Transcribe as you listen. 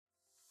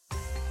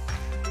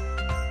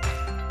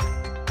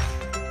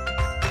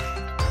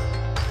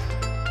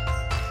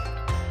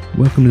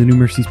Welcome to the New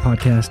Mercies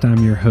Podcast.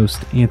 I'm your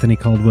host, Anthony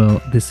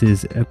Caldwell. This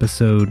is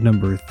episode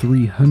number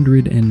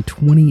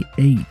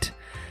 328.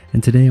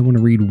 And today I want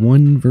to read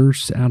one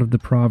verse out of the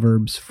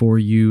Proverbs for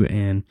you,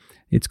 and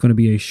it's going to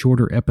be a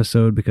shorter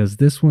episode because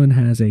this one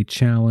has a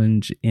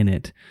challenge in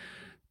it.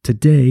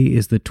 Today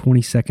is the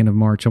 22nd of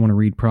March. I want to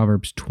read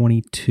Proverbs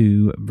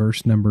 22,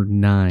 verse number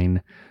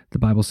 9. The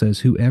Bible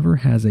says, "Whoever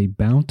has a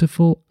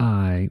bountiful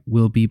eye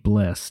will be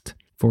blessed,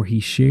 for he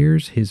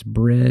shares his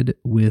bread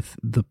with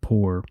the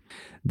poor."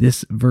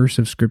 This verse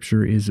of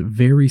scripture is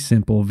very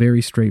simple,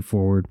 very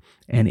straightforward,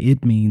 and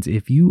it means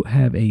if you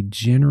have a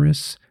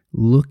generous,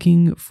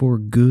 looking for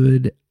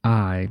good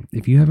eye,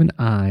 if you have an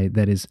eye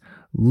that is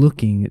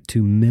looking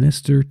to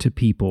minister to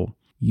people,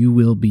 you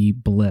will be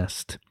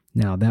blessed.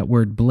 Now, that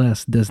word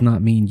blessed does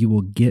not mean you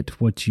will get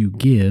what you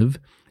give.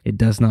 It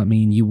does not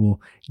mean you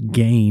will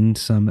gain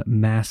some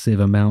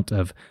massive amount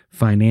of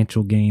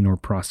financial gain or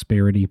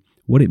prosperity.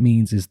 What it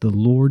means is the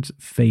Lord's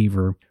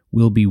favor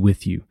will be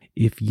with you.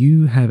 If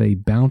you have a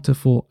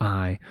bountiful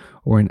eye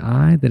or an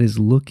eye that is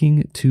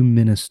looking to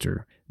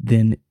minister,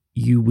 then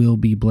you will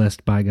be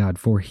blessed by God.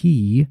 For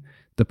he,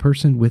 the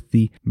person with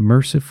the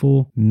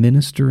merciful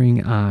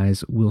ministering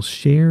eyes, will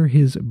share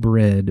his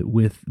bread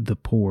with the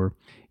poor.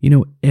 You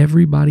know,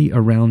 everybody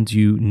around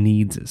you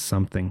needs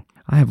something.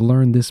 I have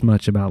learned this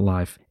much about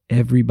life.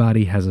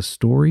 Everybody has a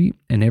story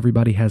and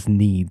everybody has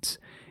needs.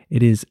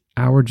 It is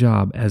our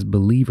job as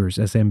believers,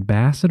 as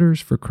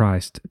ambassadors for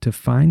Christ, to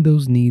find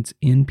those needs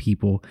in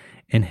people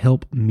and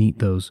help meet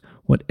those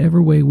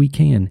whatever way we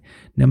can.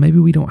 Now, maybe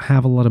we don't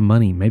have a lot of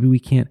money. Maybe we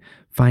can't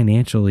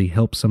financially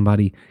help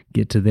somebody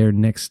get to their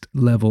next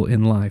level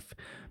in life.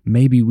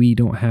 Maybe we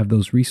don't have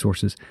those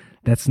resources.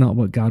 That's not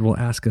what God will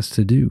ask us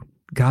to do.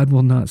 God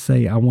will not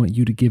say, "I want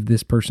you to give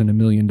this person $1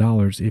 million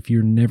if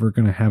you're never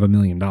going to have $1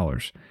 million.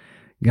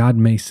 God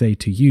may say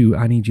to you,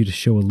 "I need you to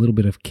show a little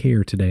bit of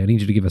care today. I need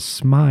you to give a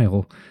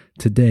smile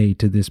today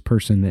to this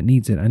person that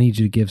needs it. I need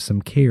you to give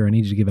some care. I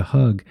need you to give a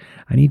hug.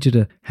 I need you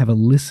to have a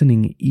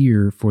listening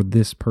ear for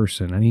this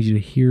person. I need you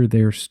to hear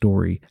their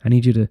story. I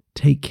need you to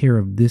take care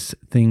of this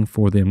thing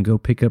for them. Go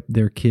pick up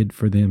their kid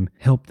for them.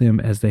 Help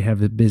them as they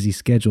have a busy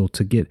schedule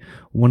to get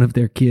one of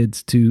their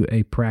kids to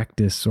a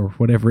practice," or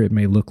whatever it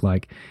may look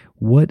like.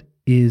 What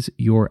is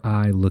your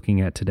eye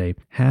looking at today?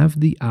 Have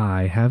the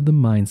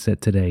mindset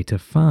today to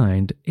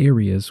find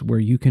areas where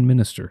you can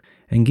minister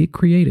and get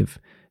creative.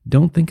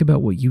 Don't think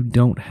about what you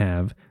don't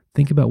have.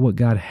 Think about what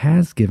God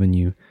has given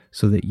you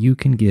so that you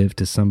can give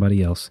to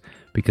somebody else,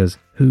 because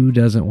who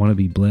doesn't want to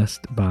be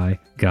blessed by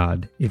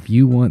God? If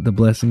you want the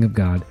blessing of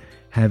God,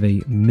 have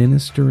a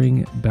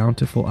ministering,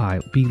 bountiful eye.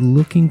 Be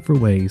looking for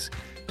ways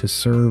to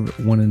serve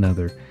one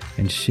another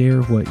and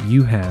share what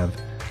you have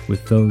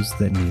with those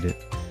that need it.